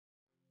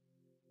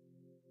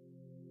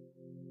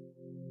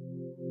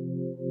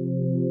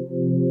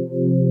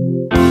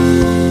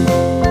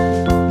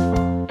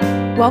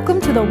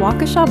Welcome to the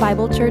Waukesha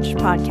Bible Church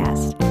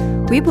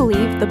podcast. We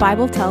believe the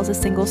Bible tells a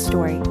single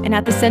story, and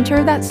at the center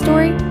of that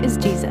story is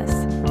Jesus.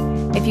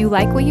 If you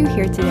like what you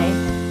hear today,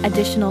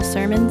 additional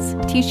sermons,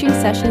 teaching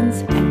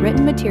sessions, and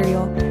written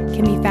material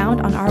can be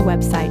found on our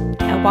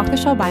website at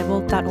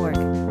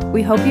waukeshabible.org.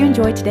 We hope you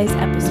enjoy today's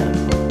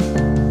episode.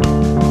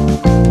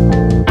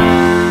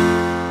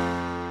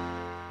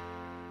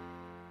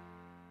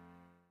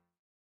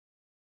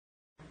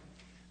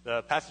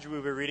 The passage we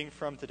will be reading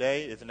from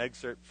today is an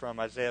excerpt from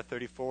Isaiah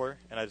 34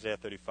 and Isaiah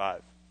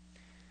 35.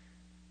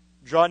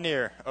 Draw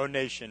near, O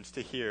nations,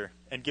 to hear,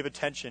 and give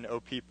attention, O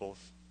peoples.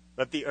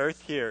 Let the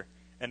earth hear,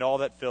 and all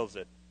that fills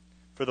it.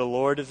 For the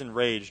Lord is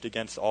enraged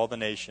against all the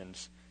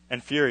nations,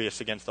 and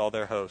furious against all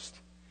their host.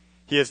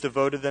 He has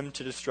devoted them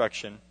to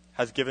destruction,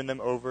 has given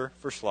them over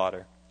for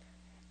slaughter.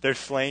 Their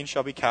slain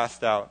shall be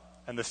cast out,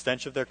 and the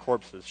stench of their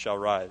corpses shall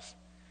rise.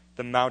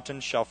 The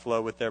mountains shall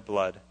flow with their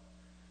blood.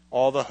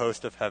 All the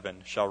host of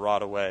heaven shall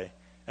rot away,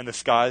 and the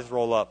skies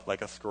roll up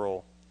like a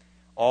scroll.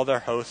 All their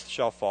hosts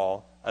shall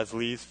fall, as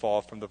leaves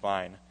fall from the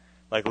vine,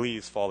 like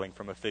leaves falling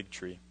from a fig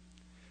tree.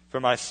 For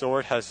my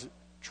sword has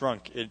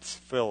drunk its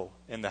fill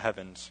in the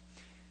heavens.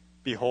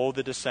 Behold,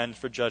 it descends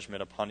for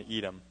judgment upon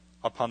Edom,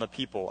 upon the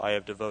people I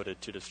have devoted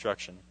to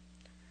destruction.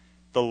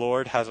 The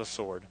Lord has a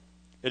sword.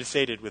 It is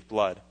sated with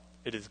blood.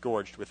 It is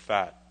gorged with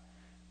fat,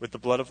 with the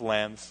blood of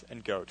lambs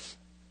and goats,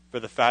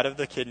 for the fat of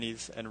the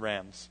kidneys and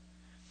rams.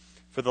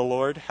 For the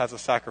Lord has a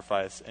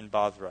sacrifice in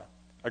Bozrah,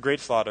 a great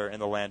slaughter in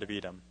the land of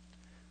Edom.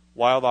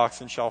 Wild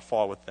oxen shall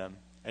fall with them,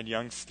 and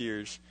young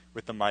steers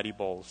with the mighty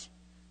bulls.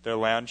 Their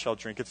land shall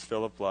drink its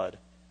fill of blood,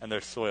 and their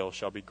soil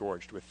shall be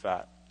gorged with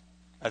fat.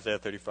 Isaiah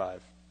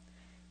 35.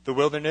 The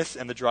wilderness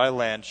and the dry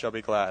land shall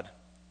be glad.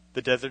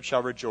 The desert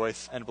shall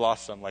rejoice and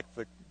blossom like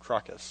the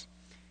crocus.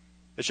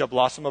 It shall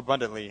blossom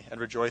abundantly and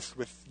rejoice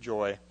with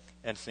joy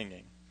and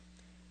singing.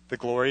 The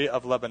glory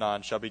of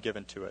Lebanon shall be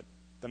given to it,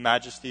 the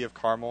majesty of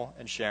Carmel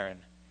and Sharon.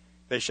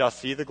 They shall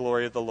see the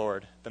glory of the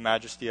Lord, the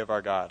majesty of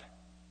our God.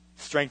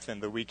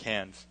 Strengthen the weak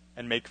hands,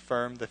 and make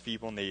firm the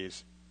feeble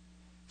knees.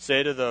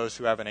 Say to those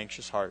who have an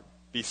anxious heart,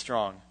 be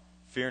strong,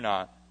 fear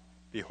not.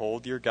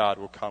 Behold, your God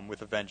will come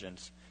with a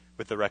vengeance,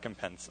 with the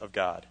recompense of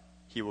God.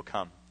 He will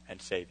come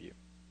and save you.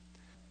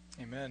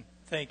 Amen.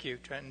 Thank you,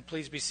 Trenton.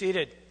 Please be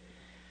seated.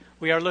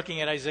 We are looking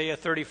at Isaiah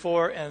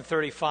 34 and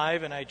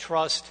 35, and I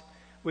trust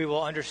we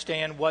will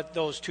understand what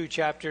those two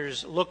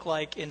chapters look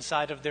like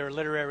inside of their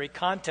literary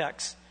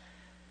context.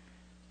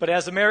 But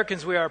as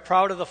Americans, we are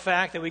proud of the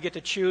fact that we get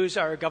to choose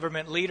our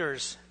government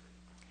leaders.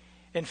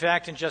 In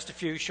fact, in just a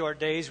few short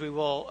days, we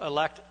will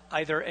elect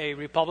either a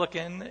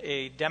Republican,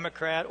 a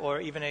Democrat,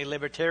 or even a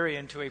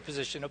Libertarian to a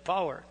position of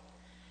power.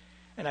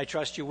 And I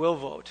trust you will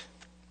vote.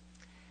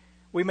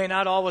 We may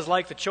not always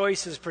like the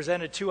choices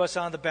presented to us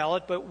on the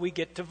ballot, but we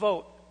get to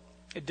vote.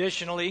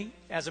 Additionally,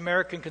 as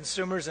American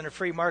consumers in a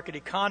free market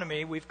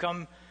economy, we've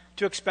come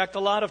to expect a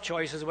lot of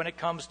choices when it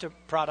comes to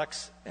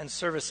products and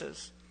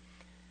services.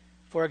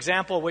 For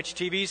example, which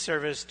TV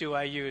service do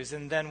I use?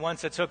 And then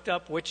once it's hooked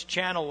up, which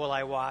channel will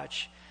I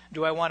watch?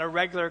 Do I want a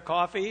regular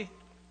coffee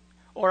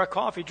or a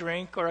coffee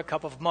drink or a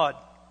cup of mud?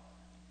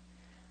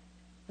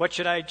 What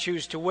should I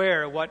choose to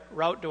wear? What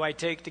route do I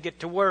take to get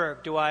to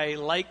work? Do I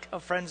like a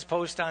friend's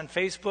post on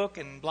Facebook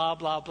and blah,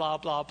 blah, blah,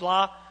 blah,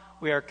 blah?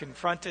 We are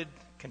confronted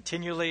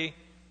continually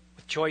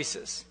with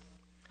choices.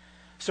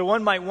 So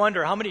one might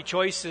wonder, how many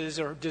choices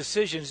or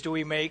decisions do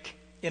we make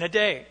in a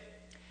day?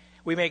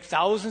 We make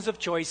thousands of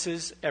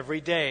choices every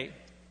day.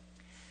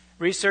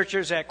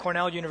 Researchers at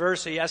Cornell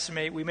University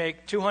estimate we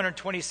make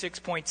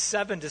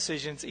 226.7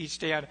 decisions each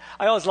day.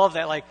 I always love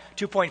that, like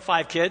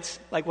 2.5 kids.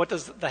 Like, what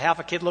does the half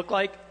a kid look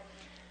like?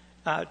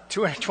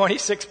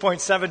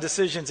 226.7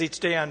 decisions each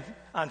day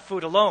on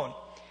food alone.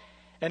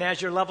 And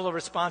as your level of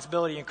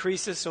responsibility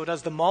increases, so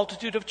does the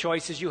multitude of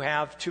choices you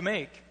have to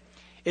make.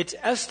 It's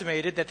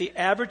estimated that the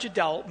average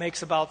adult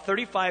makes about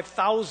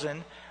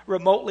 35,000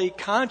 remotely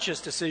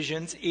conscious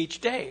decisions each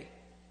day.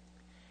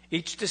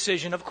 Each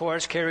decision, of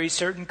course, carries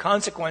certain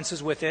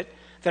consequences with it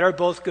that are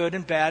both good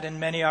and bad, and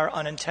many are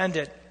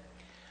unintended.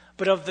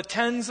 But of the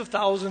tens of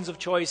thousands of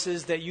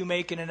choices that you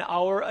make in an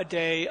hour, a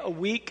day, a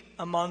week,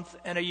 a month,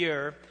 and a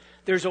year,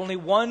 there's only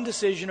one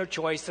decision or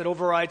choice that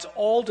overrides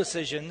all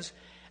decisions,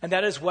 and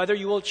that is whether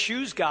you will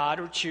choose God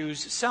or choose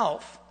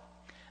self.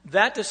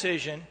 That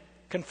decision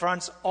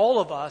confronts all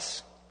of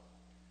us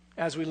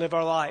as we live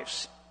our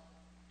lives.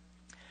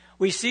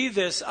 We see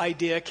this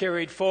idea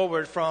carried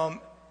forward from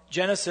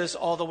Genesis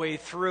all the way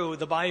through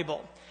the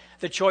Bible.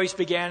 The choice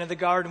began in the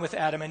garden with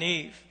Adam and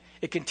Eve.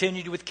 It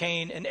continued with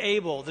Cain and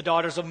Abel, the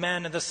daughters of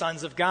men and the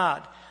sons of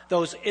God,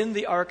 those in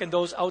the ark and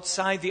those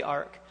outside the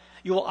ark.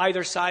 You will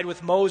either side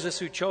with Moses,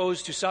 who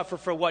chose to suffer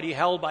for what he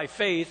held by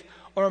faith,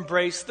 or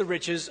embrace the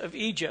riches of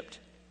Egypt.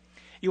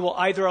 You will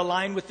either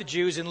align with the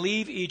Jews and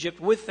leave Egypt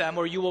with them,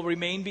 or you will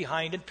remain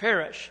behind and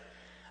perish.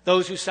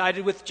 Those who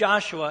sided with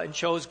Joshua and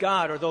chose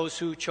God, or those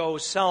who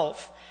chose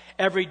self.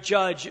 Every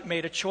judge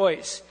made a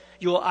choice.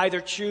 You will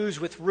either choose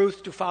with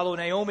Ruth to follow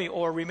Naomi,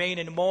 or remain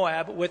in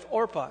Moab with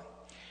Orpah.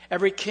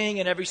 Every king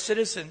and every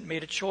citizen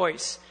made a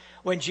choice.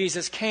 When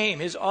Jesus came,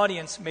 his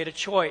audience made a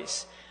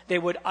choice. They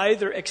would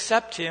either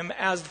accept him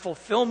as the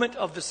fulfillment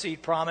of the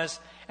seed promise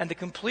and the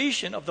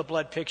completion of the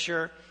blood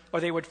picture, or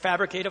they would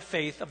fabricate a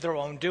faith of their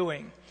own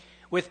doing.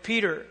 With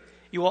Peter,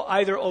 you will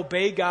either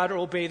obey God or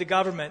obey the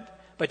government,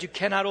 but you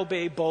cannot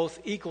obey both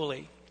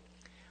equally.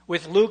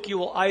 With Luke, you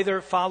will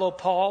either follow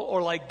Paul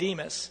or, like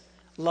Demas,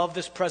 love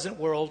this present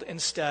world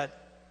instead.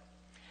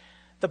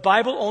 The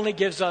Bible only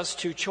gives us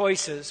two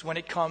choices when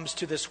it comes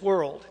to this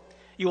world.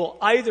 You will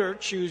either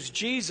choose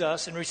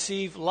Jesus and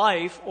receive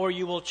life, or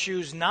you will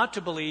choose not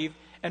to believe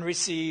and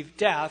receive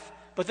death,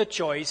 but the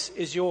choice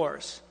is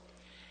yours.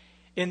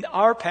 In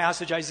our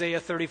passage,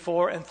 Isaiah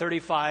 34 and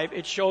 35,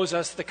 it shows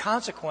us the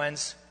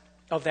consequence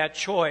of that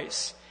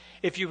choice.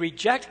 If you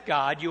reject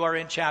God, you are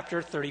in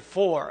chapter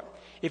 34.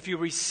 If you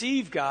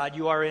receive God,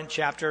 you are in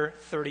chapter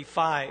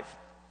 35.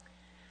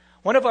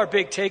 One of our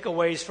big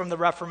takeaways from the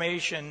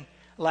Reformation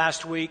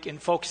last week in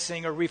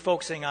focusing or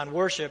refocusing on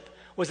worship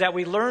was that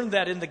we learned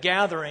that in the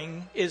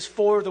gathering is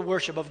for the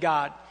worship of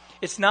God.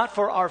 It's not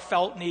for our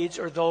felt needs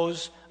or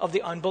those of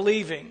the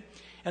unbelieving.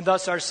 And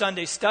thus our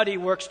Sunday study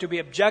works to be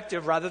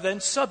objective rather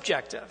than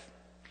subjective.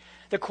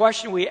 The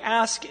question we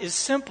ask is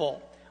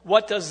simple.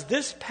 What does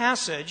this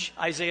passage,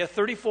 Isaiah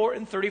 34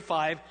 and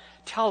 35,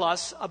 tell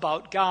us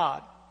about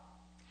God?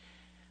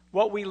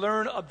 What we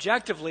learn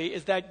objectively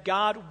is that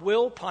God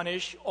will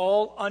punish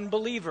all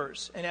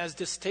unbelievers. And as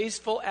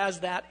distasteful as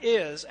that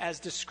is,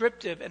 as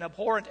descriptive and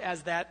abhorrent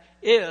as that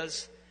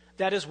is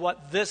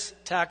what this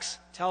text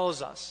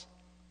tells us.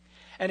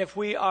 And if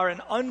we are an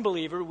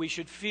unbeliever, we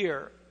should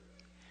fear.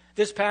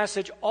 This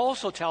passage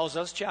also tells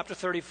us, chapter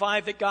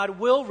 35, that God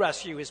will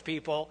rescue his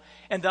people,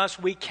 and thus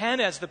we can,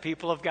 as the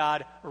people of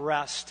God,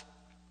 rest.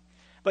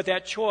 But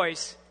that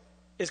choice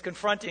is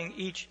confronting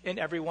each and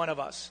every one of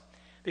us.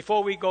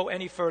 Before we go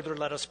any further,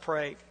 let us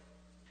pray.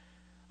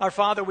 Our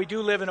Father, we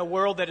do live in a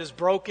world that is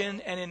broken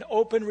and in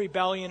open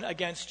rebellion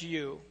against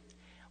you.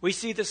 We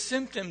see the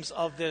symptoms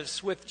of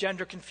this with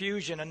gender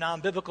confusion, a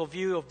non-biblical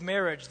view of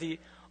marriage, the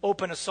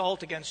open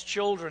assault against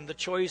children, the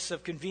choice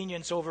of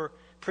convenience over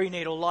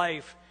prenatal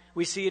life.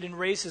 We see it in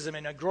racism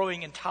and a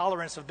growing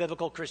intolerance of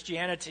biblical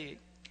Christianity.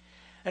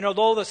 And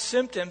although the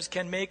symptoms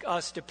can make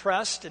us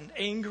depressed and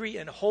angry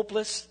and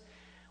hopeless,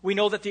 we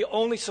know that the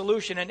only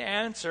solution and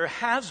answer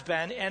has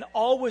been and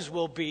always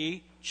will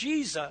be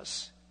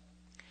Jesus.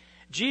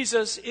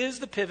 Jesus is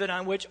the pivot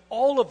on which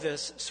all of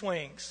this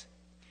swings.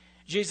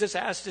 Jesus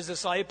asked his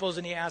disciples,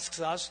 and he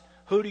asks us,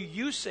 "Who do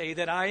you say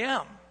that I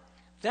am?"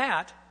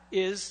 That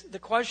is the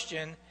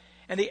question,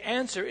 and the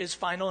answer is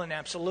final and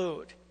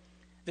absolute.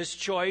 This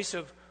choice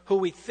of who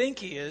we think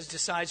he is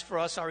decides for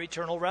us our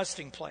eternal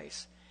resting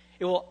place.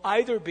 It will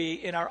either be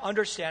in our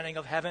understanding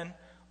of heaven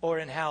or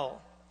in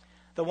hell.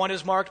 The one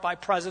is marked by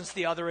presence,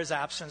 the other is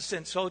absence.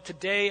 And so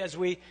today, as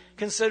we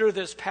consider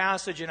this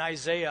passage in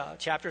Isaiah,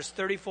 chapters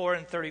 34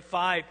 and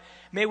 35,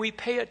 may we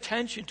pay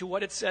attention to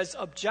what it says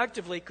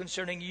objectively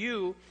concerning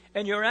you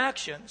and your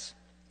actions.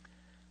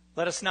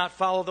 Let us not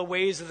follow the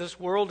ways of this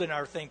world in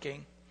our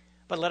thinking,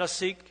 but let us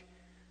seek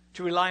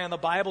to rely on the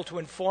Bible to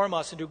inform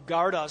us and to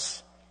guard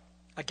us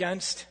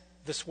against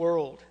this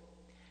world.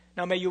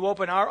 Now may you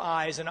open our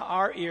eyes and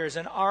our ears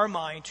and our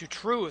mind to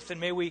truth,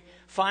 and may we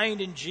find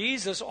in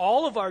Jesus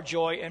all of our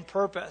joy and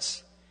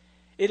purpose.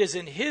 It is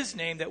in his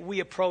name that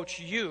we approach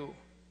you.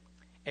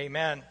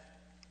 Amen.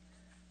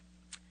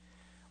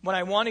 What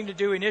I'm wanting to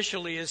do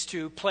initially is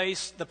to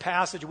place the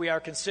passage we are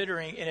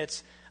considering in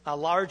its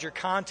larger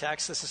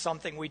context. This is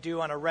something we do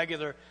on a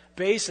regular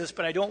basis,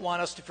 but I don't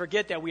want us to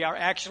forget that we are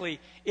actually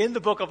in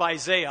the book of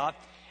Isaiah,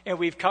 and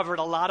we've covered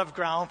a lot of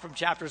ground from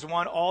chapters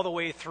 1 all the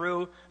way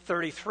through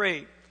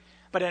 33.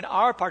 But in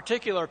our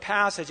particular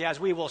passage, as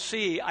we will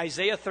see,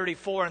 Isaiah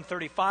 34 and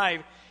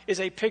 35 is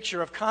a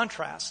picture of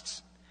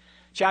contrasts.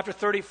 Chapter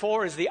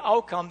 34 is the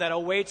outcome that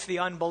awaits the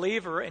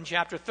unbeliever, and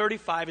chapter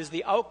 35 is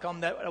the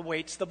outcome that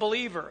awaits the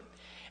believer.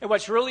 And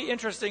what's really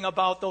interesting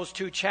about those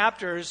two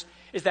chapters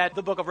is that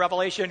the book of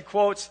Revelation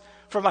quotes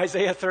from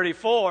Isaiah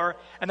 34,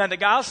 and then the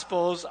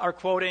Gospels are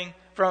quoting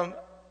from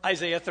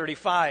Isaiah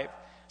 35.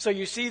 So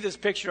you see this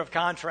picture of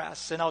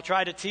contrasts, and I'll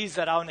try to tease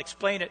that out and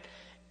explain it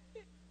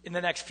in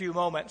the next few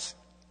moments.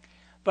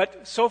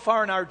 But so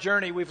far in our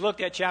journey, we've looked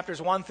at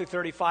chapters 1 through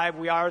 35.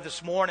 We are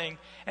this morning,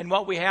 and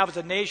what we have is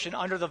a nation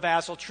under the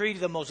vassal treaty,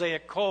 the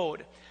Mosaic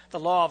Code, the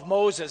law of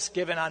Moses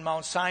given on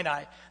Mount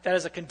Sinai. That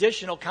is a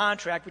conditional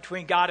contract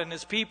between God and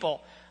his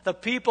people. The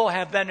people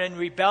have been in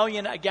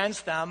rebellion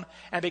against them,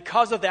 and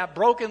because of that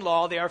broken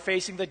law, they are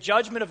facing the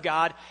judgment of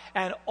God,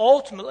 and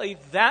ultimately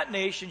that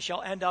nation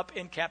shall end up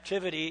in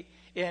captivity,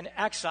 in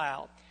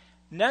exile.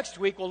 Next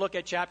week, we'll look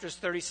at chapters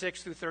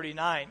 36 through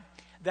 39.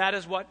 That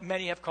is what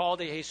many have called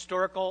a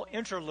historical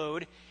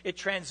interlude. It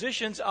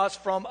transitions us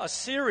from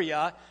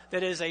Assyria,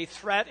 that is a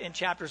threat in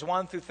chapters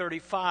 1 through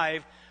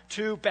 35,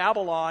 to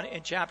Babylon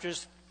in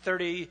chapters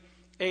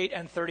 38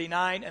 and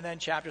 39, and then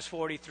chapters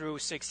 40 through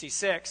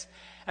 66.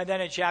 And then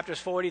in chapters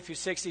 40 through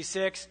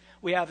 66,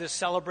 we have this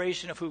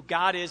celebration of who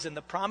God is and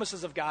the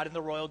promises of God in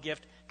the royal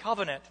gift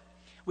covenant.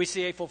 We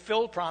see a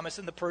fulfilled promise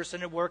in the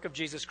person and work of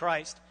Jesus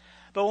Christ.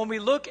 But when we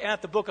look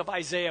at the book of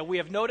Isaiah, we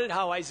have noted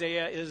how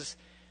Isaiah is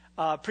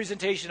a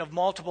presentation of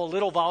multiple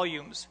little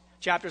volumes,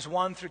 chapters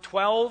 1 through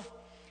 12,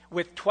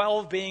 with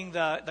 12 being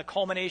the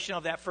culmination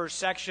of that first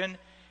section,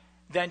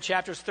 then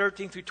chapters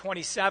 13 through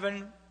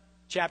 27,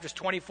 chapters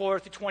 24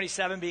 through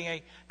 27 being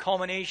a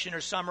culmination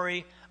or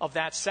summary of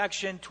that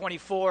section.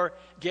 24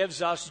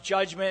 gives us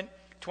judgment,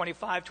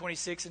 25,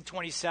 26, and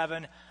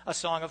 27, a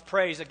song of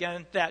praise.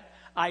 Again, that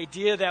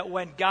idea that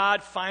when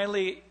God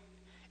finally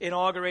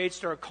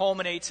inaugurates or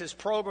culminates his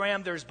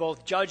program, there's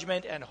both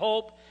judgment and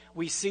hope.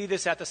 We see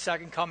this at the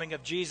second coming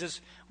of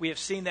Jesus. We have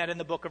seen that in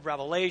the book of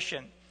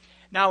Revelation.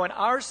 Now, in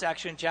our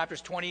section,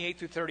 chapters 28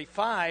 through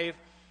 35,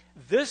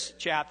 this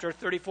chapter,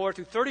 34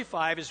 through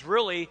 35, is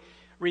really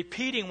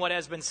repeating what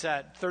has been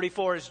said.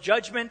 34 is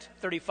judgment,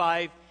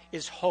 35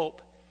 is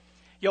hope.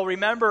 You'll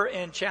remember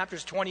in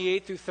chapters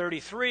 28 through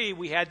 33,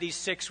 we had these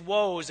 6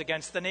 woes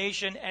against the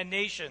nation and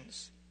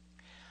nations.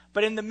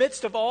 But in the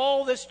midst of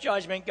all this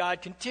judgment,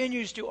 God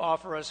continues to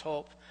offer us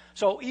hope.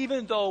 So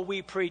even though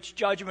we preach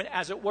judgment,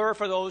 as it were,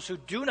 for those who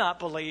do not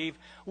believe,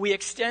 we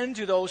extend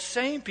to those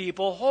same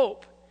people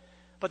hope.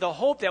 But the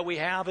hope that we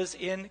have is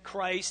in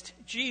Christ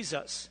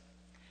Jesus.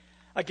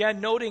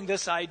 Again, noting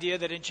this idea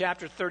that in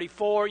chapter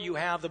 34, you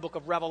have the book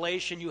of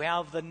Revelation, you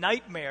have the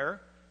nightmare,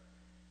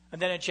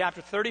 and then in chapter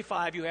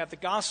 35, you have the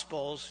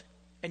Gospels,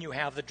 and you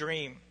have the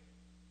dream.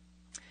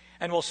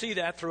 And we'll see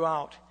that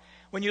throughout.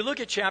 When you look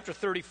at chapter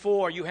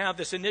 34, you have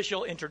this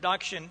initial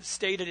introduction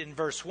stated in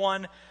verse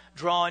 1,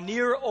 "Draw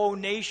near, O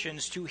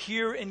nations, to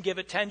hear and give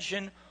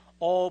attention,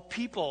 all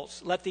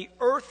peoples. Let the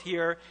earth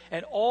hear,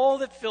 and all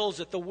that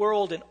fills it, the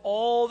world and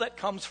all that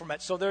comes from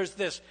it." So there's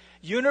this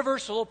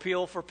universal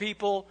appeal for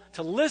people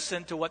to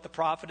listen to what the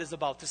prophet is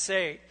about to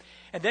say.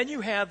 And then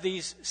you have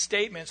these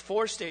statements,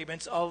 4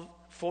 statements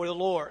for the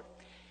Lord.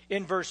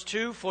 In verse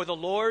 2, "For the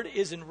Lord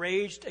is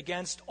enraged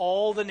against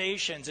all the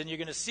nations." And you're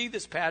going to see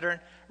this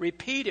pattern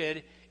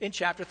repeated in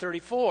chapter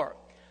 34.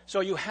 So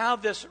you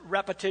have this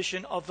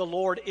repetition of "the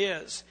Lord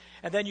is."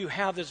 And then you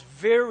have this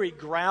very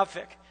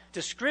graphic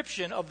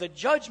description of the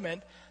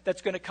judgment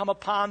that's going to come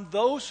upon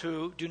those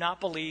who do not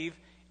believe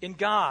in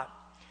God.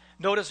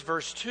 Notice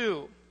verse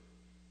 2.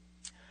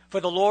 "For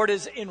the Lord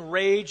is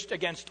enraged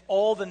against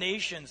all the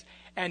nations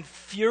and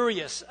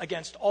furious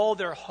against all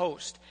their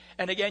host."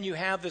 And again, you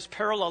have this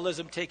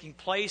parallelism taking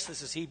place.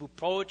 This is Hebrew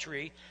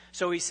poetry.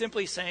 So he's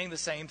simply saying the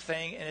same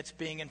thing, and it's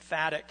being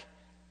emphatic.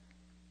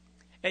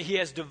 And he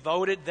has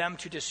devoted them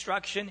to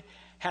destruction,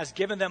 has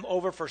given them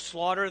over for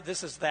slaughter.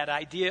 This is that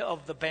idea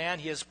of the ban.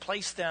 He has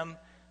placed them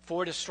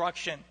for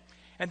destruction.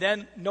 And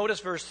then notice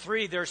verse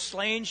 3, "Their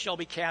slain shall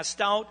be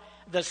cast out.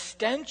 The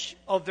stench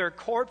of their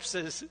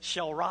corpses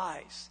shall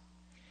rise.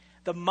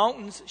 The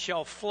mountains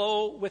shall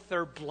flow with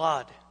their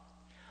blood.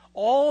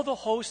 All the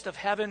host of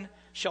heaven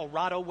shall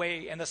rot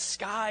away, and the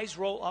skies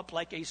roll up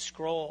like a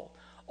scroll.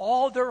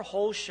 All their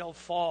hosts shall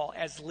fall,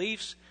 as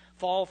leaves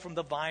fall from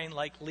the vine,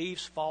 like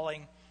leaves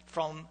falling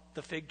from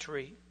the fig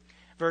tree."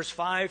 Verse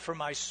 5, "For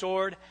my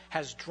sword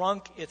has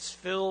drunk its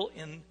fill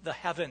in the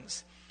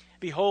heavens.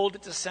 Behold,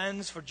 it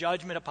descends for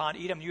judgment upon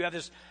Edom." You have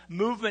this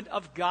movement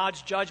of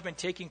God's judgment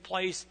taking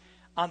place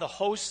on the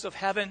hosts of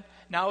heaven.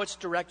 Now it's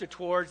directed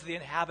towards the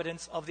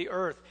inhabitants of the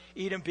earth,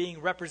 Edom being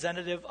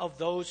representative of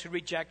those who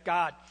reject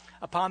God.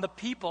 "Upon the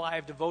people I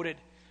have devoted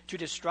to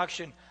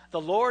destruction.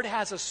 The Lord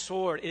has a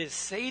sword. It is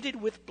sated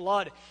with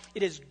blood.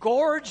 It is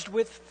gorged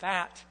with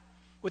fat,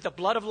 with the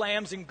blood of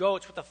lambs and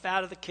goats, with the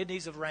fat of the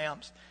kidneys of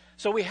rams."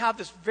 So we have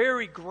this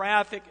very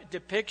graphic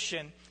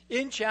depiction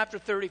in chapter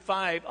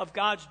 35 of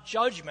God's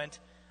judgment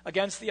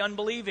against the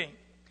unbelieving.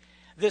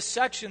 This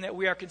section that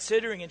we are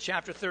considering in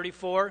chapter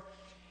 34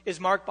 is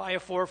marked by a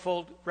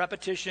 4-fold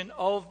repetition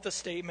of the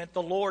statement,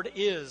 "the Lord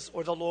is,"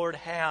 or "the Lord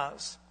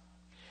has."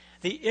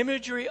 The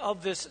imagery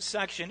of this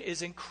section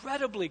is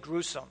incredibly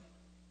gruesome.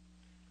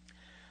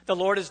 The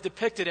Lord is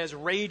depicted as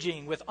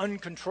raging with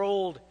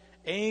uncontrolled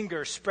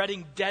anger,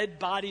 spreading dead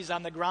bodies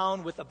on the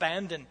ground with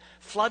abandon,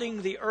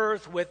 flooding the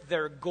earth with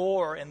their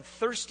gore, and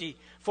thirsty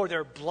for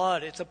their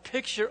blood. It's a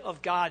picture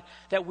of God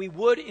that we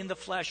would in the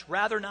flesh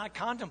rather not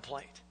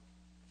contemplate.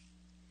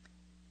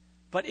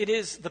 But it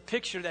is the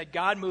picture that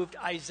God moved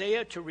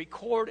Isaiah to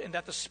record, and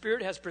that the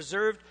Spirit has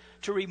preserved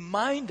to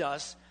remind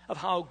us of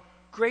how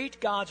great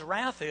God's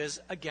wrath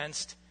is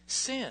against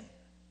sin.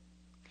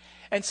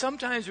 And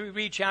sometimes we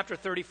read chapter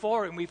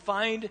 34 and we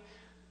find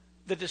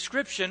the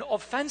description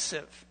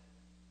offensive.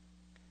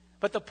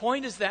 But the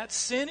point is that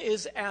sin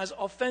is as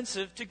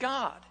offensive to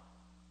God.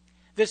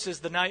 This is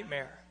the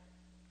nightmare.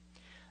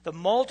 The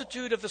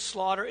multitude of the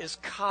slaughter is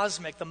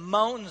cosmic. The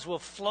mountains will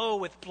flow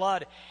with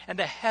blood, and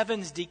the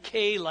heavens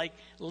decay like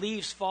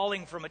leaves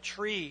falling from a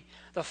tree,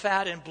 the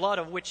fat and blood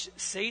of which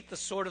sate the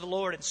sword of the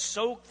Lord and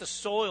soak the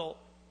soil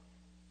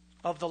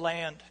of the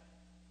land.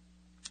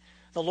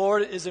 The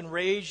Lord is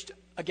enraged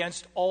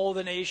against all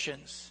the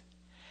nations,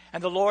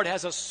 and the Lord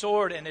has a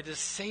sword, and it is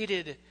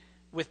sated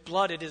with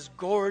blood. It is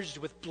gorged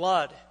with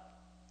blood.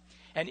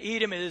 And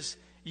Edom is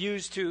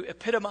used to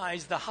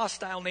epitomize the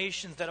hostile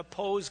nations that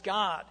oppose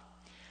God.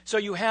 So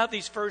you have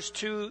these first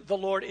two, the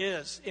Lord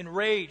is.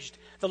 Enraged,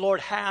 the Lord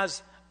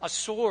has a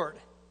sword.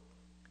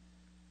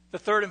 The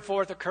third and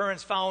fourth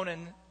occurrence found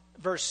in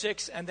verse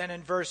 6 and then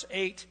in verse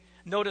 8.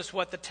 Notice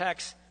what the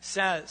text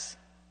says.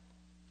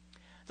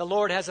 The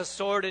Lord has a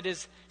sword, it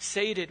is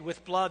sated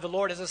with blood. The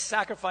Lord has a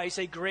sacrifice,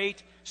 a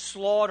great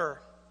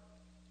slaughter.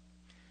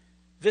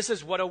 This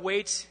is what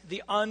awaits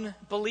the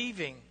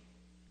unbelieving.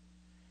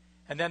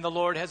 And then the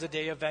Lord has a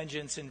day of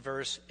vengeance in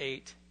verse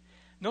 8.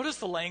 Notice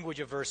the language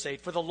of verse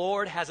 8. For the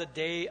Lord has a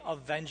day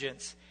of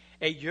vengeance,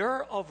 a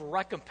year of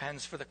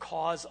recompense for the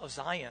cause of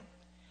Zion.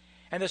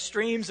 And the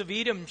streams of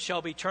Edom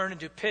shall be turned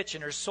into pitch,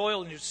 and her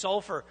soil into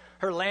sulfur.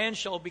 Her land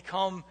shall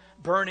become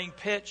burning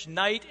pitch,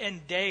 night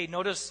and day.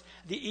 Notice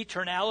the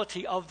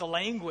eternality of the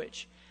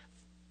language.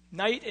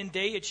 Night and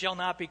day it shall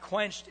not be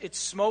quenched. Its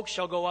smoke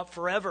shall go up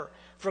forever.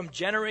 From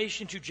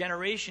generation to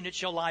generation it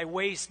shall lie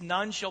waste.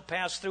 None shall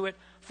pass through it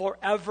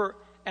forever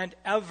and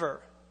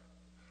ever.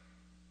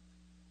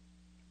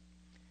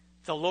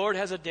 The Lord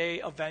has a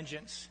day of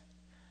vengeance.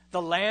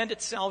 The land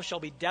itself shall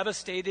be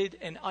devastated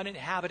and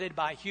uninhabited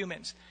by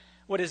humans.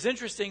 What is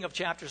interesting of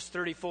chapters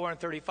 34 and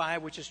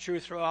 35, which is true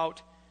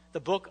throughout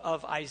the book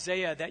of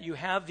Isaiah, that you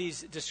have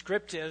these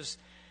descriptives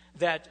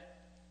that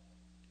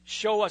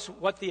show us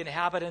what the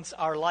inhabitants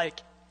are like.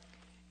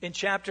 In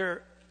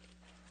chapter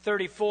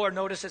 34,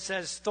 notice it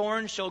says,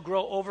 thorns shall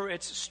grow over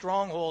its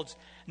strongholds,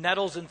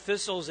 nettles and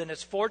thistles in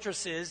its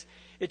fortresses.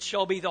 It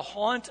shall be the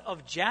haunt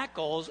of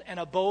jackals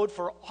and abode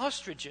for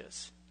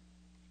ostriches.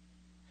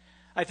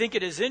 I think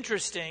it is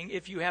interesting,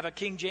 if you have a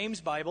King James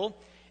Bible,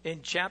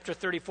 in chapter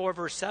 34,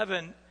 verse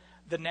 7,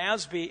 the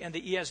NASB and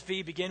the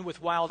ESV begin with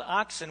wild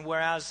oxen,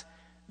 whereas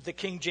the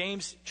King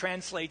James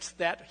translates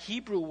that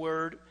Hebrew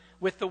word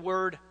with the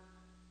word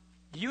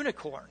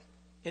unicorn.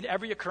 In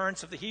every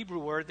occurrence of the Hebrew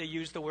word, they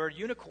use the word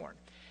unicorn.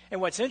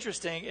 And what's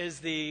interesting is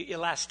the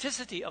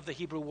elasticity of the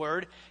Hebrew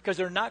word, because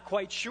they're not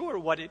quite sure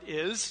what it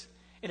is,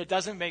 and it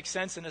doesn't make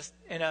sense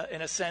in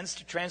a sense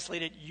to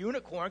translate it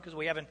unicorn, because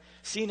we haven't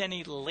seen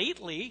any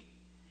lately.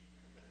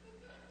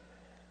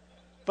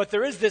 But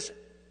there is this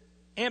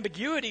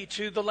ambiguity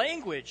to the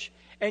language.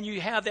 And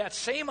you have that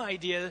same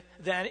idea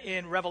then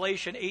in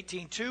Revelation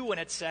 18:2 when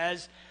it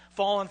says,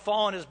 fallen,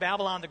 fallen is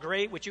Babylon the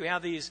Great, which you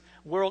have these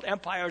world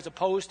empires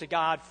opposed to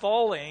God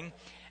falling.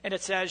 And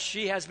it says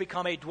she has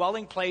become a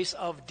dwelling place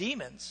of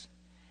demons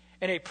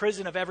and a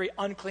prison of every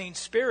unclean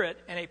spirit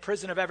and a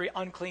prison of every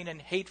unclean and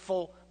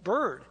hateful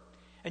bird.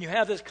 And you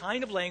have this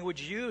kind of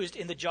language used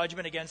in the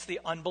judgment against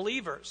the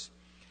unbelievers.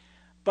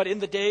 But in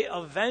the day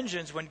of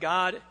vengeance, when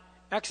God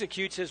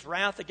executes his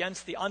wrath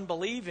against the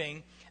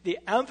unbelieving, the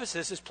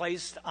emphasis is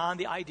placed on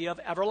the idea of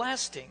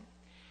everlasting.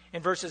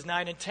 In verses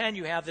 9 and 10,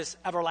 you have this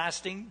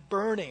everlasting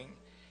burning.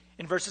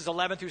 In verses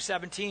 11 through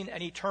 17,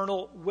 an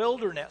eternal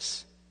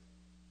wilderness.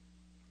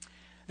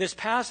 This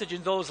passage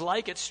and those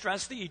like it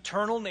stress the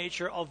eternal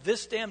nature of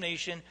this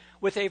damnation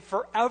with a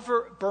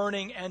forever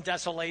burning and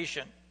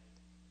desolation.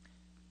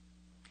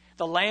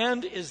 The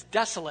land is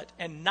desolate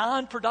and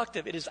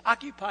non-productive. It is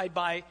occupied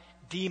by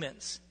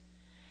demons.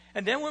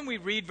 And then when we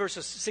read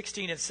verses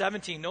 16 and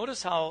 17,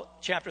 notice how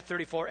chapter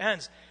 34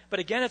 ends. But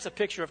again, it's a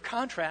picture of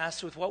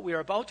contrast with what we are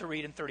about to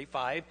read in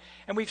 35.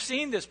 And we've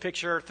seen this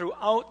picture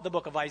throughout the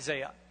book of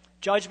Isaiah.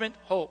 Judgment,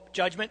 hope,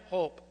 judgment,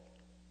 hope.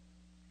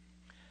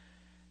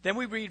 Then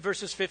we read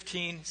verses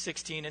 15,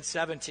 16, and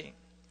 17.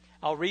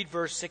 I'll read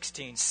verse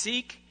 16.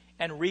 Seek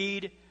and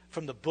read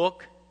from the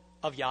book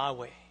of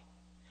Yahweh.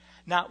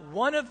 Not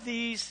one of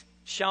these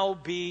shall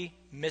be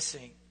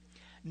missing.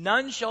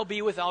 None shall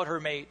be without her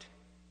mate.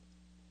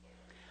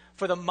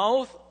 For the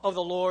mouth of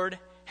the Lord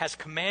has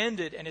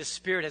commanded, and his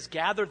spirit has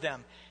gathered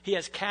them. He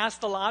has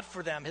cast the lot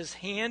for them. His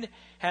hand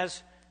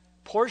has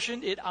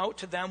portioned it out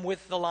to them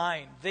with the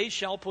line. They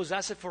shall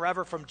possess it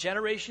forever. From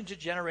generation to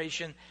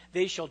generation,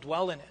 they shall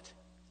dwell in it.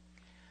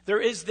 There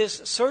is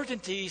this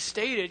certainty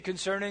stated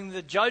concerning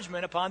the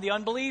judgment upon the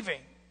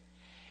unbelieving.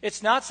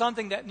 It's not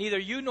something that neither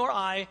you nor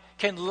I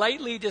can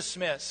lightly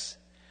dismiss.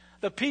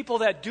 The people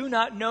that do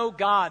not know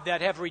God,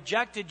 that have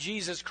rejected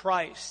Jesus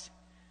Christ,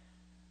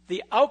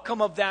 the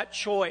outcome of that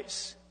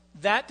choice,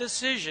 that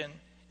decision,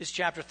 is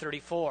chapter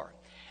 34.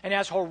 And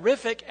as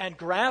horrific and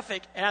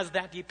graphic as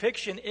that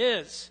depiction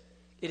is,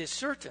 it is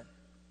certain.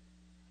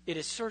 It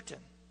is certain.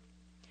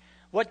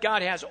 What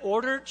God has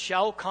ordered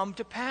shall come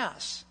to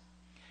pass.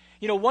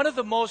 You know, one of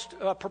the most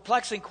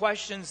perplexing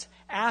questions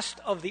asked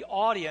of the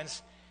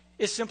audience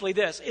is simply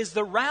this: is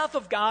the wrath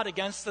of God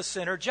against the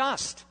sinner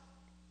just?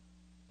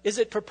 Is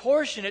it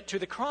proportionate to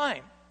the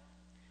crime?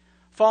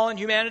 Fallen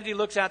humanity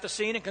looks at the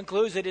scene and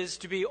concludes it is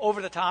to be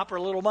over the top or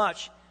a little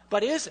much.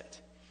 But is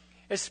it?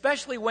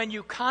 Especially when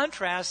you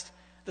contrast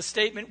the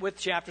statement with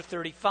chapter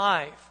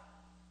 35.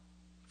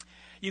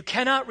 You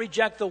cannot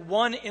reject the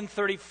one in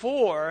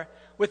 34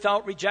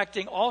 without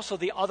rejecting also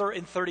the other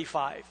in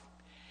 35.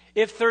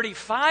 If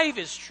 35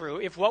 is true,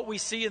 if what we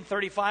see in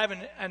 35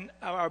 and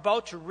are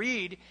about to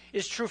read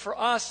is true for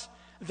us,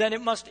 then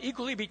it must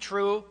equally be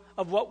true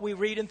of what we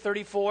read in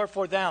 34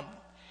 for them.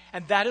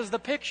 And that is the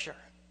picture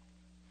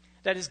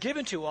that is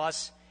given to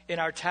us in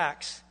our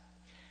text.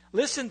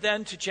 Listen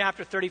then to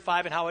chapter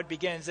 35 and how it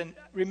begins. And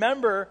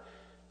remember,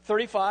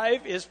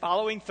 35 is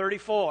following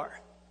 34.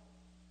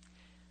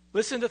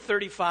 Listen to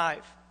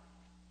 35.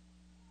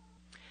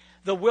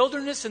 The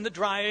wilderness and the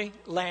dry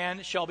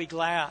land shall be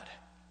glad.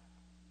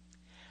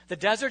 The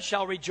desert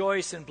shall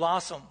rejoice and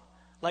blossom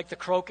like the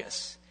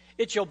crocus.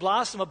 It shall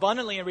blossom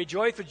abundantly and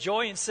rejoice with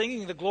joy and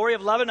singing. The glory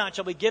of Lebanon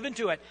shall be given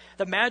to it,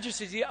 the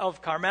majesty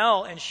of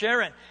Carmel and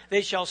Sharon.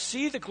 They shall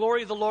see the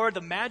glory of the Lord,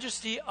 the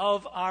majesty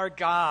of our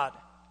God.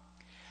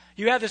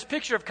 You have this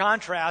picture of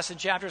contrast in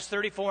chapters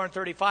 34 and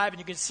 35, and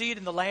you can see it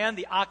in the land,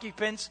 the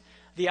occupants,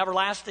 the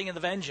everlasting, and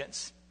the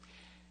vengeance.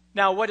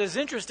 Now, what is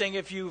interesting,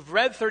 if you've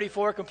read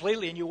 34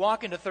 completely and you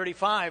walk into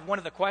 35, one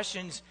of the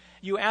questions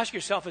you ask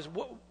yourself is,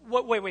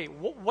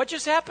 what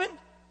just happened?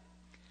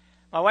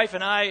 My wife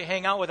and I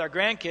hang out with our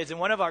grandkids, and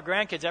one of our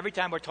grandkids, every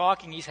time we're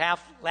talking, he's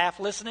half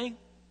listening.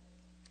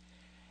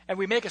 And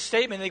we make a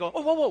statement, and they go,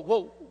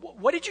 whoa,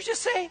 what did you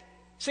just say?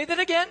 Say that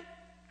again?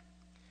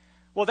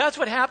 Well, that's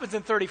what happens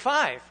in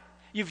 35.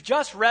 You've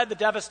just read the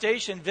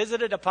devastation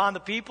visited upon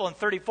the people in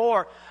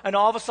 34, and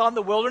all of a sudden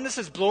the wilderness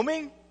is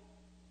blooming?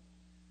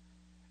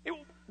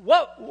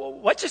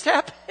 What just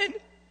happened?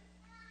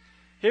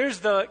 Here's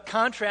the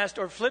contrast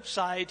or flip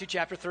side to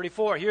chapter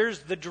 34.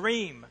 Here's the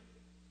dream.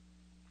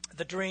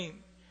 The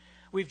dream.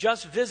 We've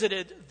just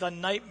visited the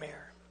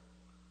nightmare.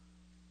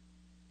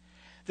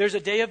 There's a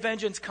day of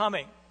vengeance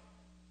coming,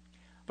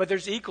 but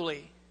there's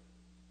equally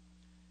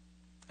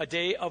a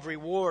day of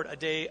reward, a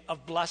day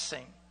of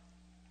blessing.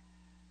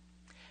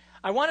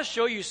 I want to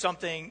show you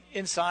something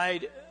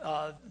inside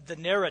the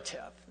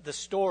narrative, the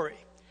story.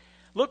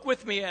 Look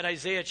with me at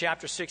Isaiah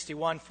chapter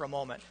 61 for a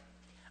moment.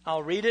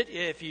 I'll read it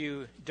if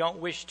you don't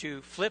wish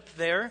to flip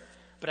there,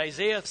 but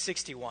Isaiah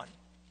 61.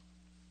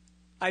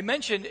 I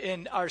mentioned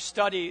in our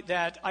study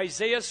that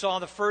Isaiah saw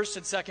the first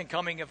and second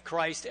coming of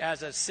Christ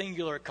as a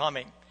singular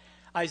coming.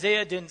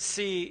 Isaiah didn't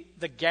see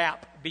the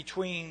gap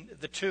between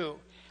the two.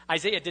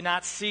 Isaiah did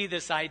not see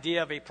this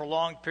idea of a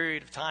prolonged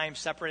period of time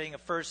separating a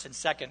first and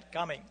second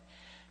coming.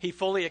 He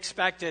fully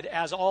expected,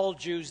 as all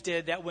Jews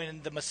did, that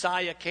when the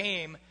Messiah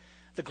came,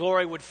 the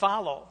glory would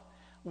follow.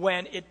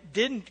 When it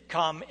didn't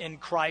come in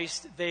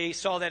Christ, they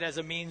saw that as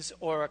a means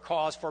or a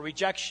cause for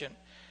rejection.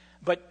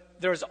 But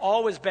there's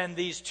always been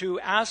these two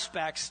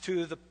aspects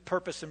to the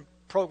purpose and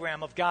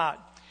program of God.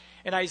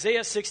 In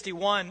Isaiah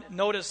 61,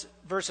 notice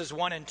verses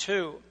 1 and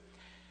 2.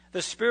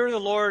 The Spirit of the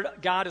Lord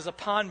God is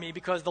upon me,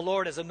 because the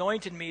Lord has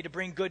anointed me to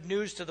bring good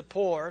news to the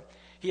poor.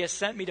 He has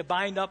sent me to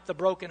bind up the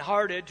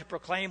brokenhearted, to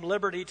proclaim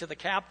liberty to the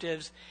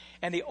captives,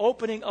 and the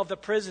opening of the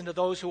prison to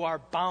those who are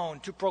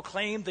bound, to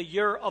proclaim the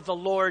year of the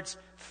Lord's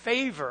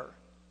favor,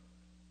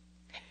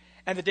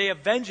 and the day of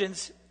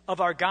vengeance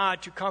of our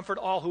God, to comfort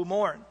all who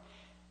mourn.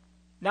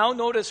 Now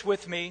notice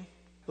with me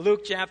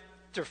Luke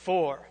chapter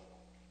 4.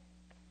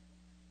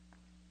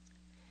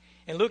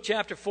 In Luke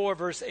chapter 4,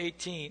 verse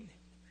 18,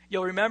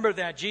 you'll remember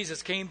that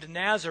Jesus came to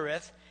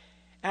Nazareth,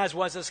 as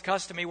was his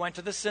custom. He went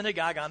to the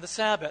synagogue on the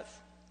Sabbath.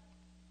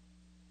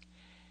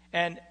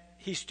 And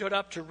he stood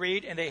up to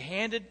read, and they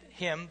handed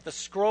him the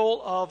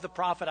scroll of the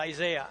prophet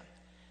Isaiah.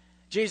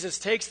 Jesus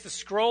takes the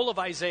scroll of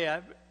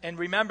Isaiah, and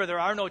remember, there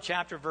are no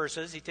chapter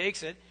verses. He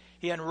takes it,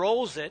 he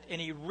unrolls it,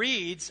 and he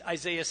reads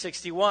Isaiah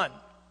 61,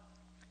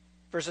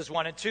 verses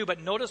 1 and 2.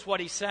 But notice what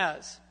he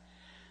says.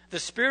 The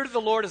Spirit of the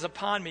Lord is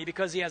upon me,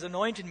 because he has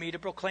anointed me to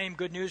proclaim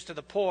good news to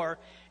the poor.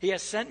 He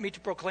has sent me to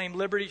proclaim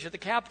liberty to the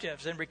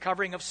captives and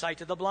recovering of sight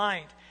to the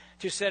blind,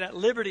 to set at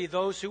liberty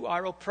those who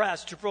are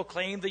oppressed, to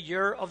proclaim the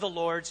year of the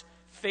Lord's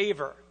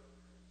favor.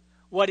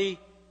 What he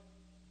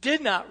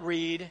did not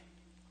read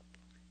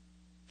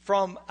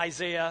from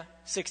Isaiah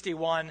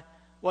 61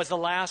 was the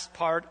last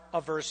part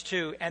of verse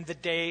 2, and the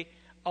day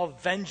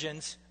of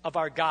vengeance of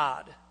our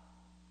God.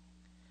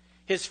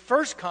 His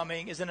first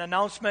coming is an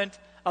announcement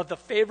of the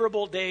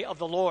favorable day of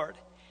the Lord.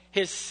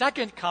 His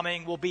second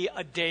coming will be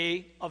a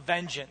day of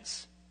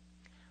vengeance.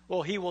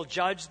 Well, he will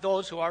judge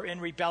those who are in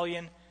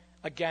rebellion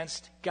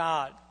against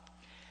God.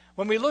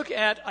 When we look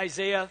at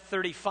Isaiah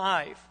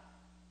 35,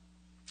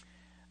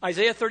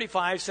 Isaiah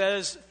 35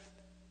 says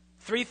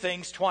three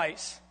things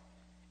twice.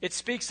 It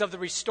speaks of the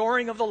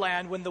restoring of the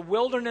land, when the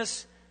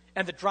wilderness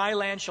and the dry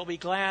land shall be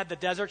glad, the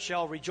desert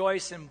shall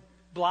rejoice and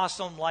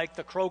blossom like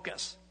the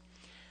crocus.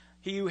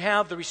 You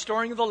have the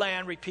restoring of the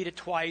land repeated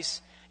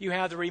twice. You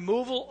have the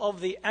removal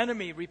of the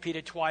enemy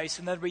repeated twice,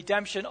 and the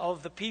redemption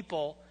of the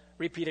people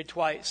repeated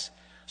twice.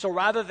 So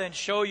rather than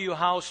show you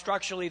how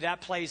structurally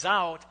that plays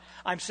out,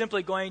 I'm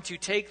simply going to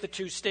take the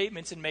two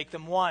statements and make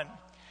them one.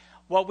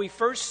 What we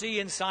first see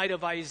inside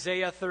of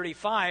Isaiah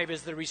 35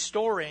 is the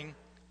restoring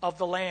of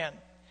the land.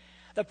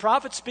 The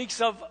prophet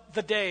speaks of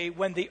the day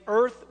when the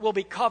earth will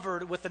be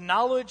covered with the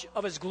knowledge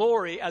of his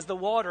glory as the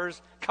waters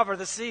cover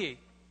the sea.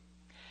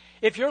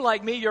 If you're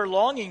like me, you're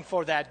longing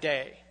for that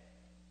day.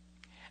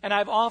 And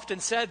I've often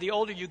said the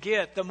older you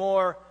get, the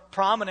more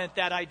prominent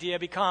that idea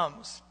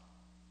becomes.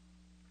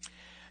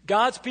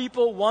 God's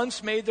people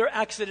once made their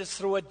exodus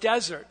through a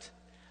desert,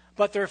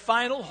 but their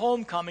final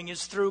homecoming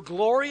is through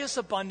glorious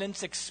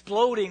abundance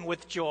exploding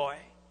with joy.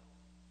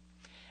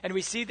 And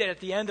we see that at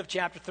the end of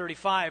chapter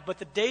 35. But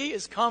the day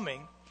is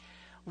coming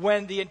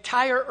when the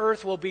entire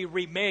earth will be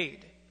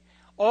remade.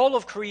 All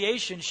of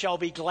creation shall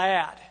be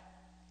glad.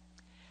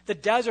 The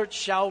desert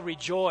shall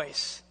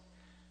rejoice.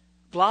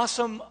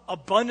 Blossom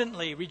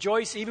abundantly,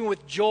 rejoice even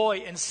with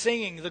joy and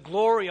singing. The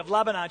glory of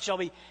Lebanon shall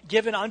be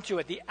given unto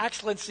it. The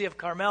excellency of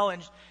Carmel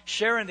and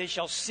Sharon, they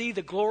shall see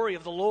the glory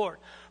of the Lord.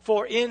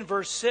 For in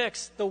verse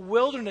 6, the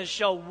wilderness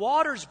shall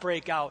waters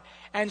break out,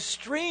 and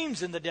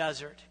streams in the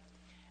desert.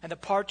 And the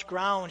parched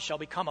ground shall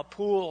become a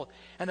pool,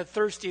 and the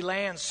thirsty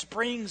land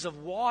springs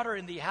of water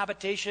in the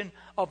habitation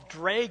of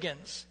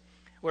dragons,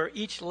 where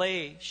each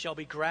lay shall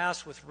be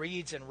grass with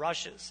reeds and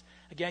rushes.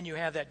 Again, you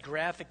have that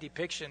graphic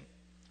depiction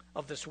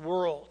of this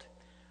world,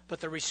 but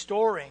the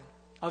restoring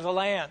of the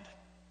land.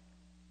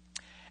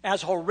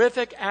 As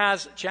horrific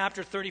as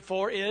chapter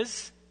 34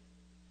 is,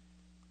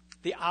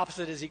 the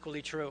opposite is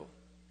equally true.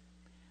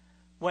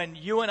 When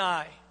you and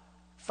I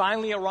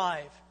finally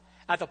arrive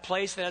at the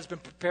place that has been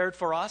prepared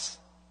for us,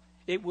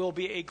 it will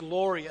be a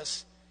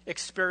glorious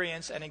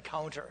experience and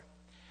encounter.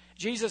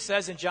 Jesus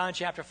says in John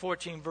chapter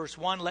 14, verse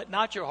 1, "Let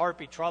not your heart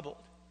be troubled.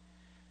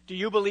 Do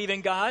you believe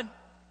in God?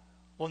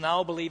 Well,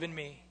 now believe in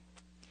me.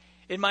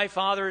 In my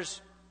Father's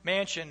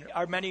mansion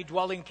are many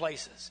dwelling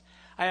places.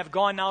 I have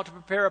gone now to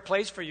prepare a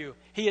place for you."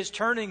 He is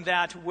turning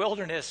that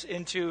wilderness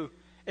into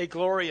a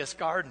glorious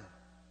garden.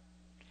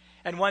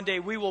 And one day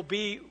we will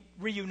be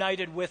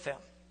reunited with him.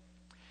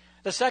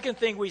 The second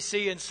thing we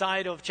see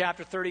inside of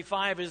chapter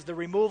 35 is the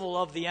removal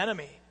of the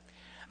enemy.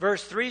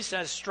 Verse 3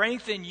 says,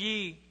 "Strengthen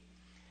ye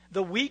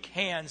the weak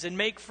hands and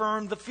make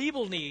firm the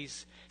feeble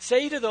knees.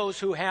 Say to those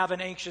who have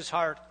an anxious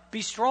heart,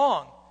 be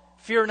strong,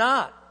 fear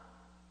not.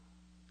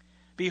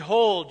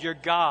 Behold, your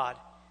God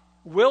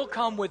will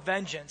come with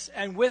vengeance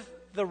and with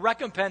the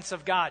recompense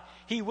of God.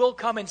 He will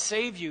come and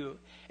save you.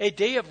 A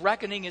day of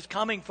reckoning is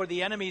coming for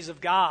the enemies of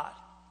God.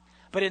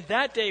 But in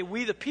that day,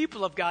 we, the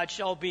people of God,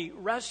 shall be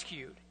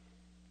rescued."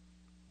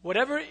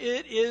 Whatever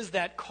it is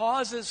that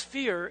causes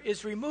fear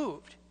is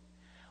removed.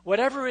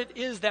 Whatever it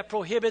is that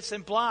prohibits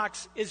and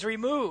blocks is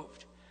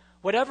removed.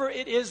 Whatever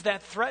it is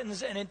that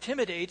threatens and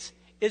intimidates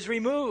is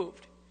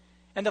removed.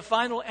 And the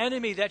final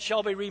enemy that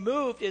shall be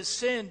removed is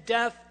sin,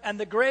 death, and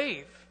the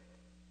grave.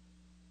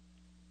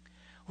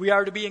 We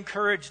are to be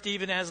encouraged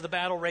even as the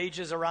battle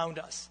rages around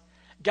us.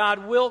 God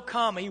will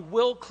come. He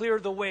will clear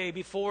the way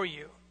before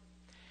you.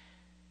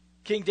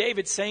 King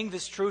David sang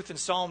this truth in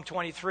Psalm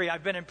 23.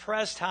 I've been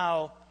impressed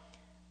how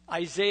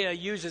Isaiah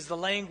uses the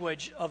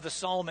language of the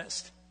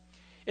psalmist.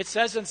 It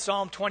says in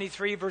Psalm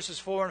 23, verses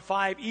 4 and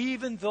 5,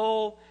 "Even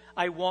though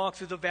I walk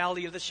through the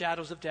valley of the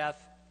shadows of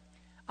death,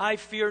 I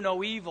fear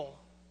no evil."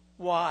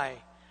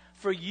 Why?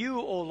 "For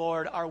you, O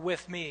Lord, are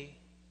with me.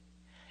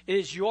 It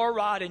is your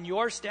rod and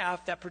your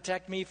staff that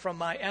protect me from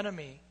my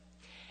enemy.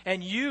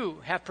 And you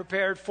have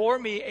prepared for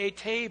me a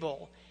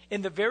table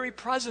in the very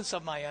presence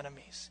of my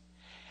enemies."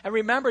 And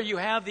remember, you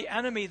have the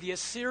enemy, the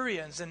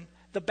Assyrians and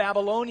the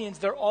Babylonians.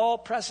 They're all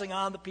pressing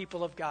on the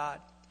people of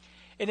God.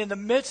 And in the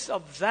midst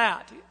of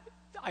that,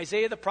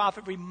 Isaiah the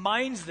prophet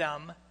reminds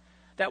them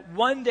that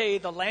one day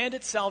the land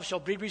itself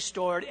shall be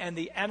restored and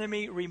the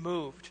enemy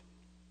removed.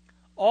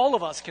 All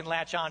of us can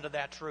latch on to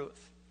that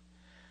truth.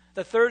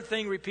 The third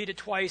thing repeated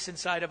twice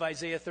inside of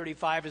Isaiah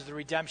 35 is the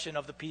redemption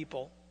of the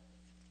people.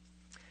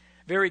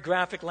 Very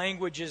graphic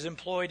language is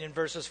employed in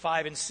verses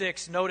 5 and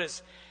 6.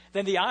 Notice,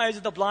 "Then the eyes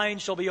of the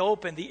blind shall be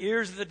opened, the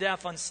ears of the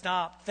deaf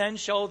unstopped. Then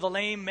shall the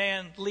lame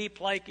man leap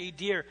like a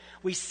deer."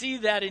 We see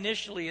that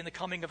initially in the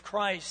coming of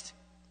Christ.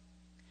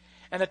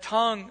 "And the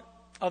tongue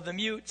of the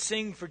mute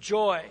sing for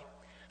joy,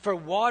 for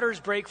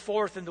waters break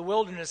forth in the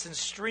wilderness and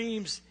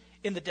streams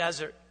in the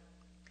desert."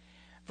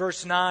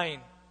 Verse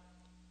 9,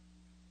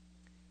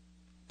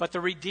 "But the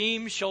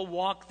redeemed shall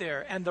walk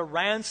there, and the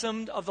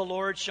ransomed of the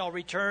Lord shall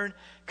return.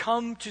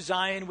 Come to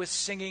Zion with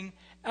singing.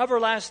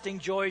 Everlasting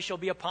joy shall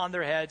be upon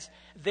their heads.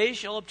 They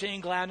shall obtain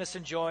gladness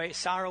and joy.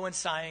 Sorrow and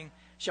sighing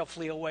shall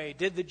flee away."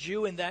 Did the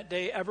Jew in that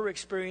day ever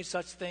experience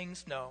such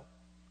things? No.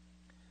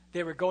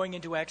 They were going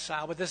into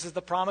exile, but this is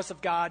the promise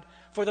of God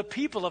for the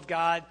people of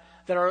God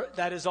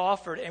that is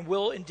offered and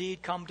will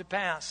indeed come to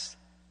pass.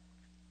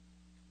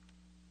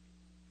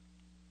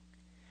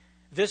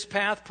 This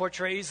path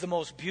portrays the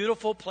most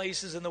beautiful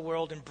places in the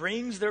world and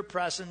brings their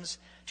presence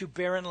to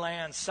barren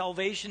lands.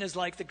 Salvation is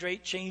like the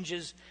great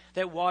changes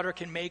that water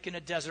can make in a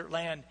desert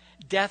land.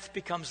 Death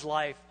becomes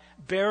life.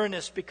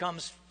 Barrenness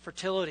becomes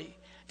fertility.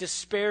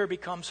 Despair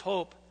becomes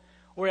hope.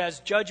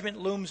 Whereas judgment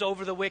looms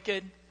over the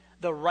wicked,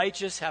 the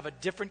righteous have a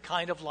different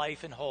kind of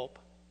life and hope.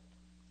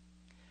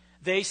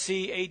 They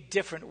see a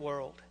different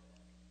world.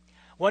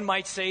 One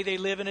might say they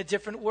live in a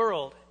different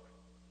world.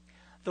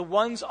 The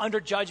ones under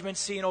judgment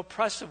see an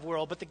oppressive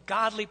world, but the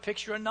godly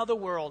picture another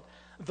world,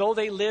 though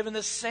they live in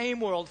the same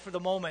world for the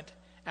moment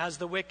as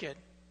the wicked.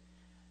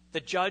 The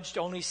judged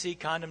only see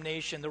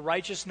condemnation. The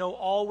righteous know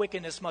all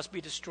wickedness must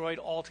be destroyed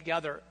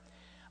altogether,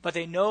 but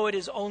they know it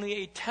is only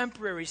a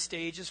temporary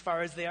stage as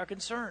far as they are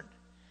concerned.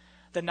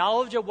 The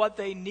knowledge of what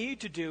they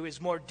need to do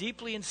is more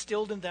deeply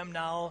instilled in them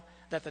now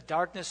that the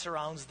darkness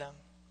surrounds them.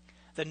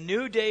 The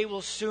new day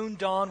will soon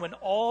dawn when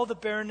all the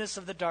barrenness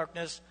of the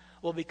darkness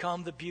will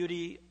become the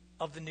beauty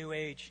of the new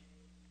age.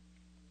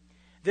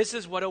 This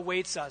is what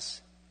awaits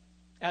us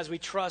as we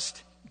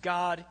trust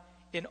God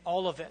in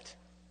all of it.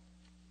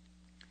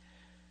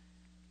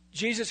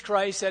 Jesus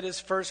Christ at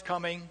his first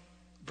coming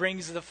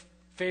brings the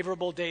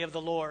favorable day of the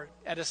Lord.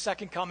 At his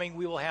second coming,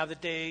 we will have the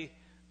day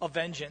of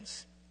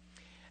vengeance.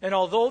 And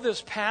although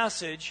this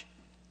passage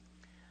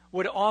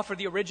would offer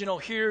the original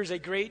hearers a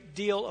great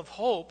deal of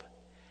hope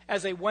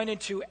as they went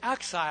into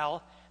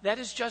exile, that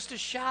is just a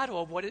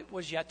shadow of what it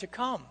was yet to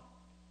come.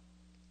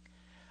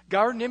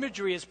 Garden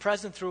imagery is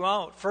present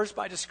throughout, first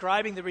by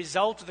describing the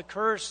result of the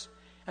curse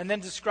and then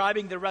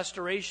describing the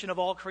restoration of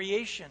all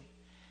creation.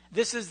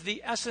 This is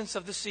the essence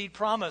of the seed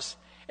promise,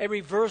 a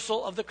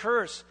reversal of the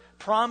curse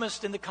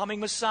promised in the coming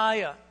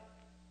Messiah.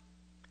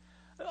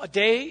 A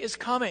day is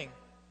coming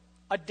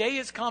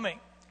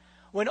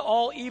when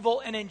all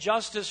evil and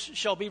injustice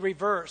shall be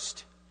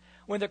reversed,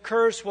 when the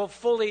curse will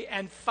fully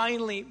and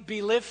finally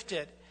be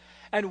lifted,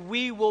 and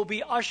we will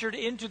be ushered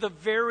into the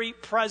very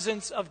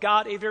presence of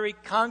God, a very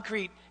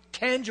concrete,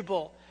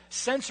 tangible,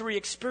 sensory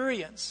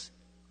experience.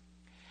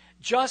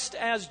 Just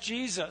as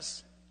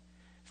Jesus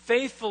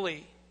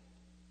faithfully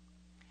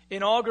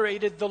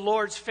inaugurated the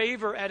Lord's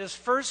favor at his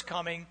first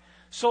coming,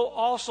 so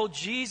also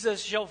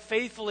Jesus shall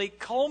faithfully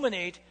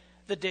culminate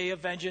the day of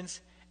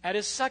vengeance at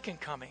his second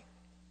coming.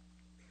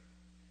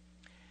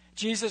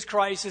 Jesus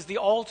Christ is the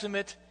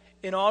ultimate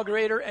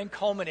inaugurator and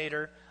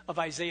culminator of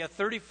Isaiah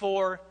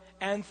 34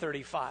 and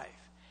 35.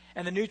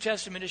 And the New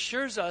Testament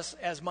assures us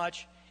as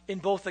much in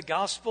both the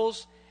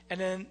Gospels and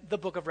in the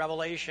book of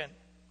Revelation.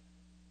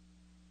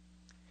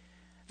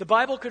 The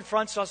Bible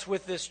confronts us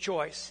with this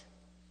choice.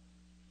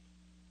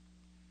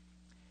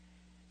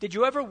 Did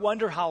you ever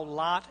wonder how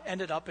Lot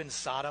ended up in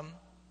Sodom?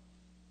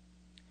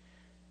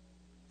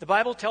 The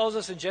Bible tells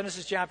us in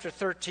Genesis chapter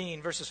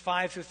 13, verses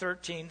 5 through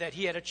 13, that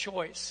he had a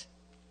choice.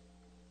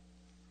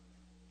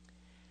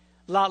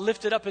 Lot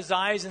lifted up his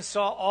eyes and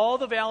saw all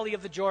the valley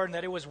of the Jordan,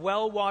 that it was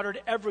well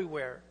watered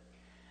everywhere.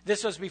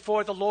 This was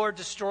before the Lord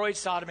destroyed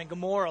Sodom and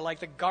Gomorrah, like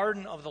the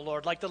garden of the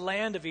Lord, like the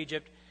land of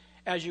Egypt,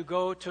 as you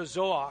go to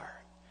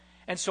Zoar.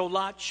 And so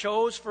Lot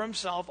chose for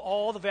himself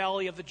all the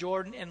valley of the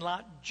Jordan, and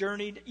Lot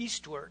journeyed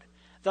eastward.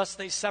 Thus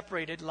they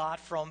separated Lot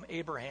from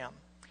Abraham.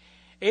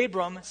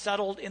 Abram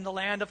settled in the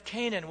land of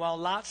Canaan, while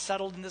Lot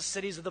settled in the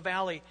cities of the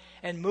valley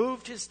and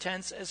moved his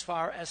tents as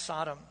far as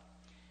Sodom.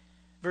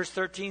 Verse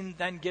 13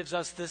 then gives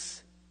us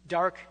this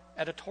dark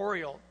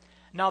editorial.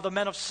 Now the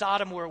men of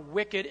Sodom were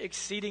wicked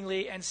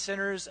exceedingly and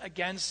sinners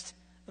against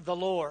the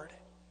Lord.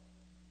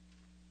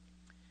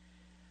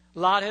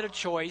 Lot had a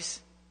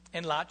choice,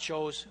 and Lot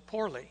chose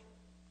poorly.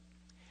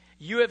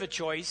 You have a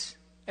choice,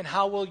 and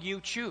how will you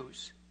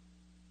choose?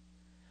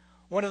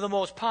 One of the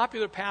most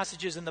popular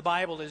passages in the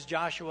Bible is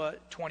Joshua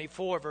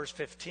 24, verse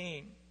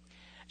 15.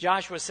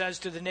 Joshua says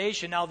to the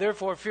nation, "Now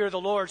therefore fear the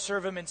Lord,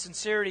 serve him in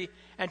sincerity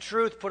and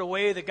truth, put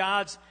away the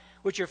gods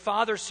which your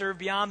fathers served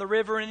beyond the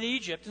river in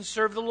Egypt, and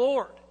serve the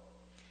Lord.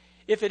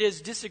 If it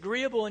is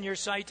disagreeable in your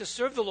sight to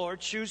serve the Lord,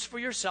 choose for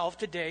yourself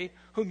today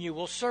whom you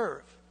will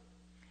serve,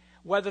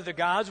 whether the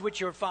gods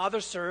which your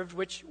fathers served,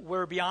 which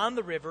were beyond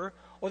the river,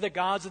 or the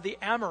gods of the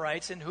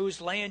Amorites in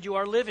whose land you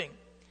are living.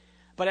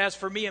 But as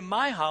for me and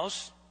my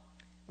house,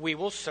 we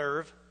will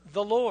serve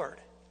the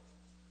Lord."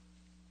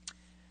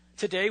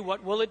 Today,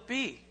 what will it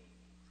be?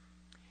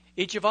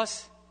 Each of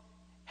us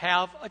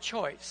have a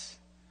choice.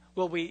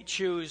 Will we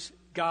choose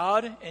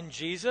God and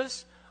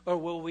Jesus, or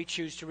will we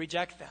choose to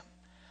reject them?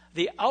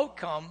 The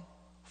outcome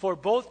for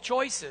both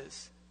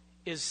choices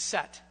is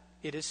set.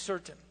 It is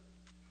certain.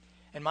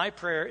 And my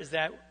prayer is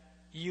that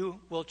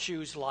you will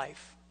choose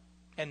life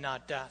and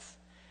not death.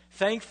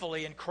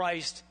 Thankfully, in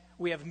Christ,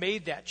 we have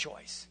made that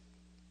choice.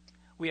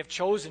 We have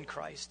chosen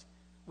Christ.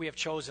 We have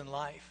chosen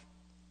life.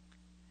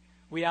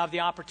 We have the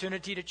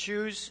opportunity to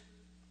choose.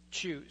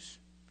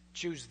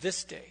 Choose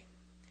this day.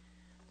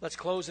 Let's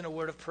close in a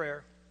word of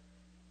prayer.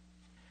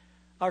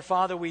 Our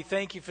Father, we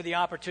thank you for the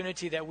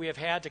opportunity that we have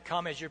had to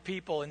come as your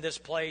people in this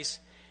place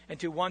and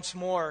to once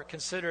more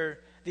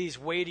consider these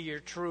weightier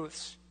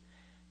truths.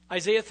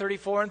 Isaiah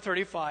 34 and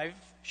 35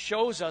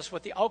 shows us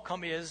what the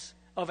outcome is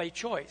of a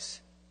choice.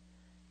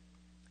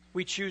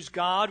 We choose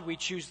God, we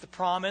choose the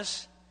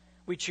promise,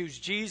 we choose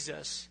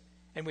Jesus,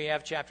 and we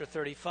have chapter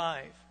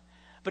 35.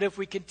 But if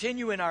we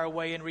continue in our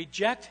way and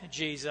reject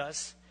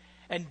Jesus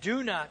and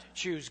do not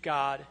choose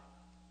God,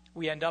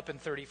 we end up in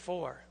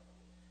 34.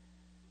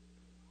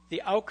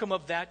 The outcome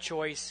of that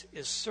choice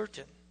is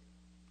certain.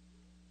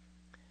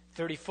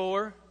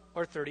 34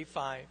 or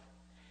 35.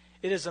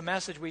 It is a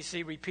message we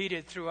see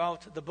repeated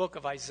throughout the book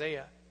of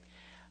Isaiah.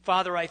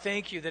 Father, I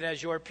thank you that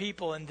as your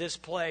people in this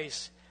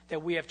place,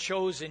 that we have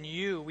chosen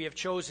you, we have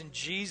chosen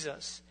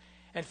Jesus.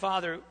 And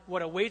Father,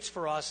 what awaits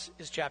for us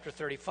is chapter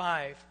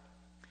 35.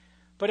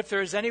 But if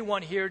there is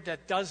anyone here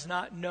that does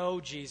not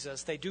know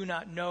Jesus, they do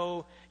not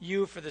know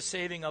you for the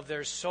saving of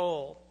their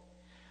soul,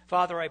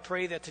 Father, I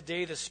pray that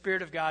today the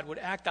Spirit of God would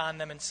act on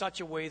them in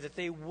such a way that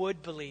they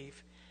would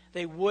believe,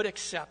 they would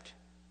accept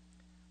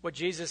what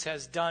Jesus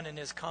has done in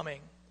his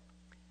coming.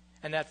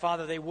 And that,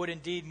 Father, they would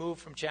indeed move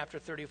from chapter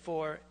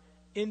 34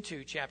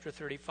 into chapter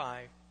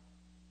 35.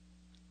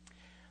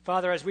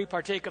 Father, as we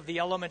partake of the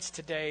elements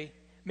today,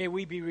 may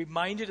we be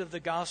reminded of the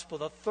gospel,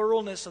 the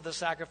thoroughness of the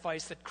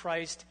sacrifice that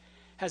Christ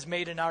has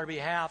made in our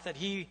behalf, that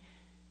he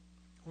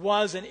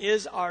was and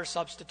is our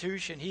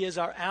substitution. He is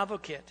our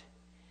advocate.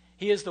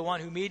 He is the one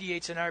who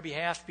mediates in our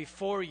behalf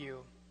before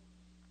you.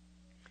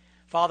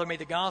 Father, may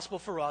the gospel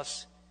for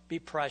us be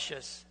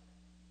precious.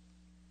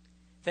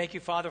 Thank you,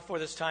 Father, for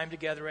this time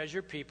together as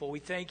your people. We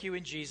thank you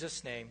in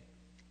Jesus' name.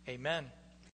 Amen.